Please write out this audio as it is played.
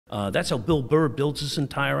That's how Bill Burr builds his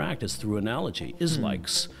entire act, is through analogy,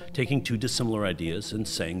 is-likes, taking two dissimilar ideas and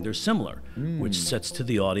saying they're similar, which sets to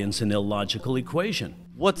the audience an illogical equation.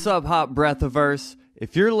 What's up, Hot Breathiverse?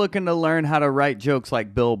 If you're looking to learn how to write jokes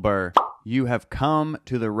like Bill Burr, you have come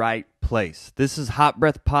to the right place. This is Hot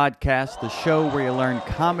Breath Podcast, the show where you learn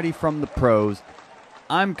comedy from the pros.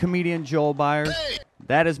 I'm comedian Joel Byers.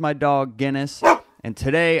 That is my dog Guinness. And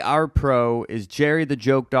today, our pro is Jerry the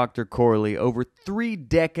Joke Dr. Corley. Over 3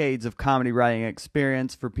 decades of comedy writing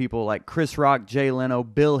experience for people like Chris Rock, Jay Leno,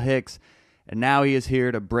 Bill Hicks. And now he is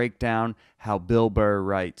here to break down how Bill Burr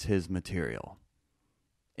writes his material.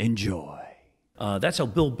 Enjoy. That's how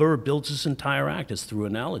Bill Burr builds his entire act, is through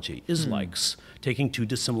analogy, is-likes, taking two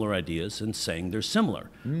dissimilar ideas and saying they're similar,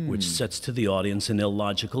 which sets to the audience an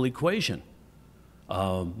illogical equation.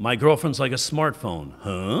 My girlfriend's like a smartphone.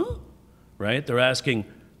 Huh? Right?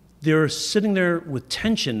 They're sitting there with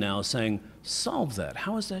tension now saying, solve that.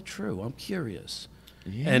 How is that true? I'm curious.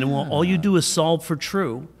 Yeah. And all you do is solve for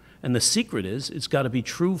true. And the secret is, it's got to be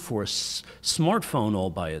true for a smartphone all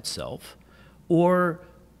by itself or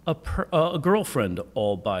a girlfriend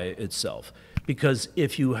all by itself. Because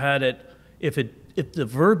if you had it, if the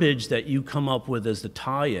verbiage that you come up with as the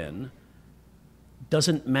tie-in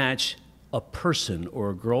doesn't match a person or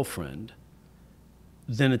a girlfriend,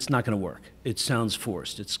 then it's not going to work. It sounds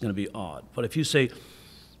forced. It's going to be odd. But if you say,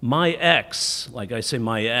 my ex, like I say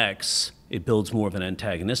my ex, it builds more of an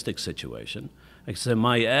antagonistic situation. Like I say,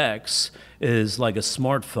 my ex is like a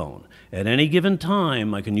smartphone. At any given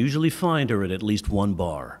time, I can usually find her at least one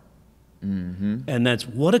bar. And that's,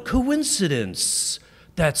 what a coincidence.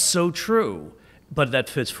 That's so true. But that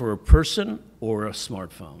fits for a person or a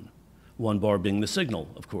smartphone. One bar being the signal,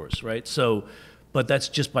 of course, right? So, but that's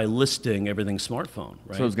just by listing everything smartphone,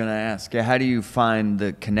 right? So I was going to ask, how do you find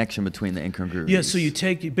the connection between the incongruities? Yeah, so you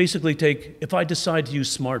basically take, if I decide to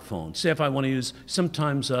use smartphone, say if I want to use,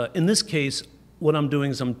 sometimes, in this case, what I'm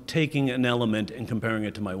doing is I'm taking an element and comparing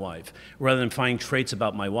it to my wife, rather than finding traits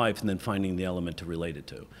about my wife and then finding the element to relate it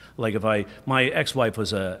to. Like if my ex-wife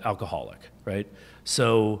was an alcoholic, right?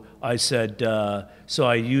 So I said,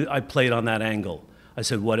 I played on that angle. I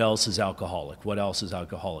said, what else is alcoholic? What else is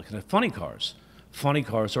alcoholic? And funny cars. Funny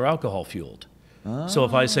cars are alcohol fueled. Oh. So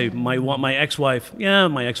if I say my ex-wife,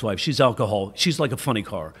 she's like a funny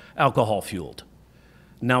car, alcohol fueled.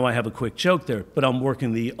 Now I have a quick joke there, but I'm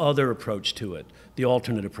working the other approach to it, the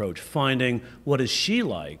alternate approach, finding what is she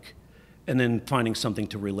like, and then finding something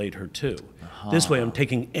to relate her to. This way I'm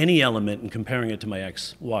taking any element and comparing it to my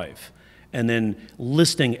ex-wife, and then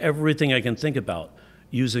listing everything I can think about,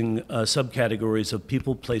 using subcategories of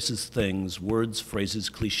people, places, things, words, phrases,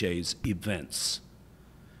 cliches, events.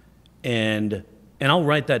 And I'll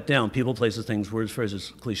write that down, people, places, things, words,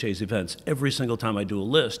 phrases, cliches, events, every single time I do a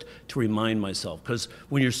list to remind myself. Because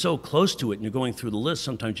when you're so close to it and you're going through the list,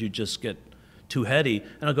 sometimes you just get too heady.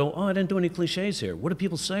 And I'll go, I didn't do any cliches here. What do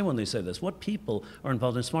people say when they say this? What people are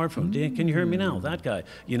involved in a smartphone? Can you hear me now? That guy,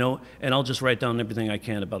 and I'll just write down everything I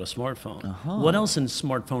can about a smartphone. What else in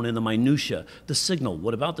smartphone in the minutia? The signal,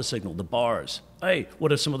 what about the signal? The bars. Hey,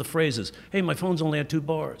 what are some of the phrases? Hey, my phone's only had 2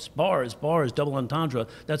 bars. Bars, double entendre.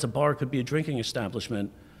 That's a bar, could be a drinking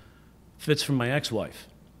establishment. Fits for my ex-wife.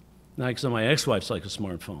 Now, because my ex-wife's like a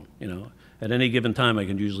smartphone, At any given time, I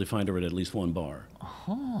can usually find her at least 1 bar.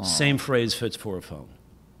 Same phrase fits for a phone.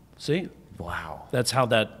 See? Wow. That's how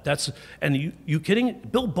and you kidding?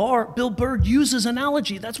 Bill Burr uses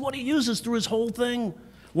analogy. That's what he uses through his whole thing.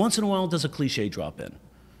 Once in a while, does a cliche drop in,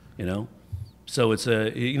 So it's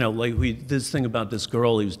this thing about this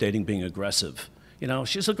girl he was dating being aggressive.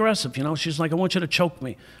 She's aggressive, she's like, I want you to choke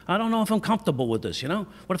me. I don't know if I'm comfortable with this,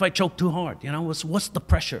 What if I choke too hard? What's the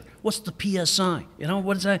pressure? What's the PSI?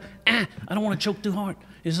 What is that? I don't want to choke too hard.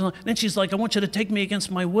 Then she's like, I want you to take me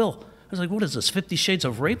against my will. I was like, what is this, 50 Shades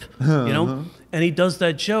of Rape? And he does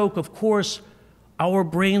that joke. Of course, our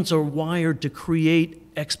brains are wired to create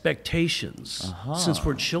expectations since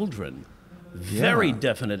we're children. Very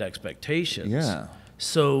definite expectations. Yeah.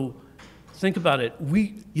 So think about it.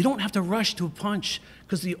 You don't have to rush to a punch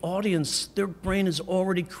because the audience, their brain is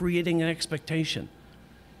already creating an expectation.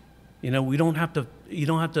 We don't have to. You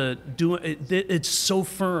don't have to do it. It's so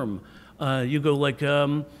firm. You go like.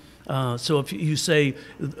 So if you say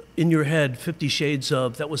in your head 50 Shades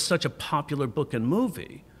of, that was such a popular book and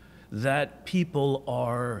movie that people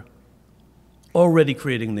are already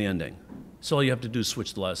creating the ending. So all you have to do is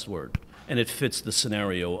switch the last word. and it fits the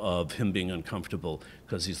scenario of him being uncomfortable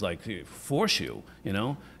because he's like, force you,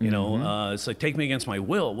 it's like, take me against my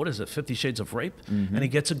will. What is it, 50 Shades of Rape? And he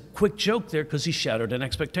gets a quick joke there because he shattered an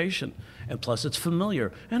expectation. And plus it's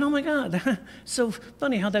familiar. And oh my God, so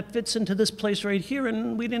funny how that fits into this place right here,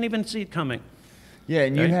 and we didn't even see it coming. Yeah,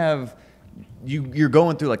 and you're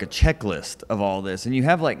going through like a checklist of all this, and you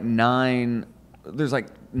have like 9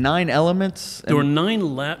 elements. There were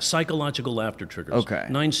 9 psychological laughter triggers. Okay.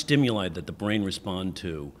 9 stimuli that the brain respond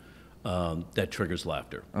to that triggers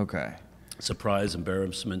laughter. Okay. Surprise,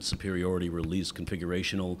 embarrassment, superiority, release,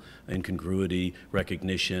 configurational, incongruity,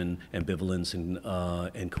 recognition, ambivalence,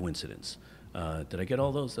 and coincidence. Did I get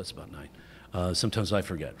all those? That's about 9. Sometimes I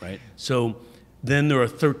forget, right? So then there are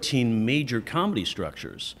 13 major comedy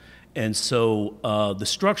structures. And so the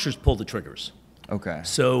structures pull the triggers. Okay.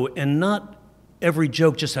 So, and not every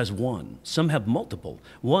joke just has one. Some have multiple.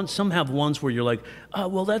 Some have ones where you're like,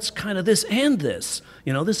 well, that's kind of this and this.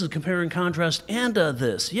 This is compare and contrast and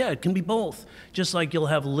this. Yeah, it can be both. Just like you'll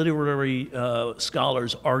have literary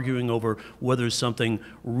scholars arguing over whether something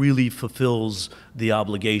really fulfills the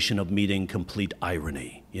obligation of meeting complete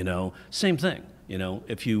irony. Same thing.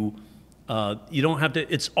 If you don't have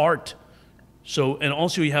to, it's art. So, and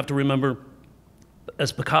also you have to remember,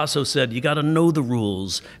 as Picasso said, you got to know the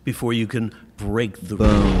rules before you can break the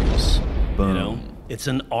rules. Boom. It's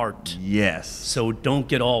an art. Yes. So don't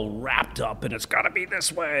get all wrapped up and it's got to be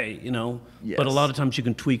this way, Yes. But a lot of times you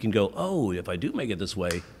can tweak and go, oh, if I do make it this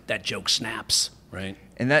way, that joke snaps, right?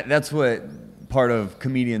 And that's what part of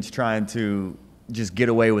comedians trying to just get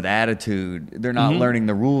away with attitude. They're not learning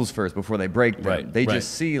the rules first before they break them. Right. They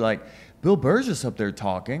just see like, Bill Burr's just up there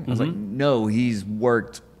talking. I was like, no, he's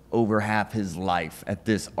worked over half his life at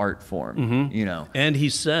this art form, And he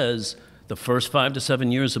says, the first 5 to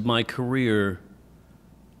 7 years of my career,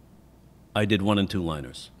 I did 1- and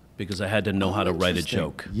 2-liners because I had to know how to write a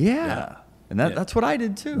joke. Yeah. And that's what I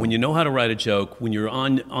did too. When you know how to write a joke, when you're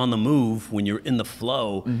on the move, when you're in the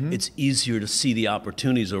flow, it's easier to see the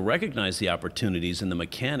opportunities or recognize the opportunities in the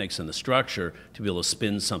mechanics and the structure to be able to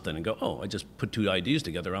spin something and go, oh, I just put 2 ideas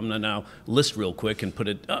together. I'm gonna now list real quick and put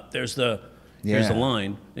it up. Here's the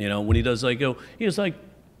line. When he does he was like,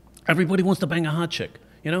 everybody wants to bang a hot chick.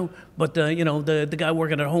 But the guy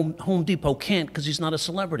working at Home Depot can't because he's not a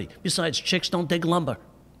celebrity. Besides, chicks don't dig lumber.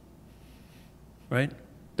 Right?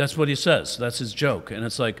 That's what he says. That's his joke. And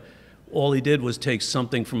it's like, all he did was take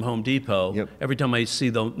something from Home Depot. Yep. Every time I see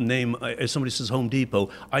the name, if somebody says Home Depot,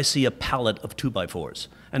 I see a pallet of 2x4s.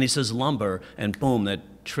 And he says lumber, and boom,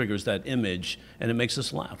 that triggers that image, and it makes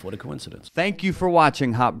us laugh. What a coincidence. Thank you for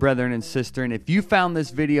watching, Hot Brethren and Sister. And if you found this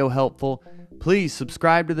video helpful, please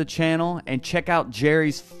subscribe to the channel and check out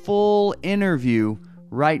Jerry's full interview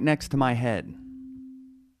right next to my head.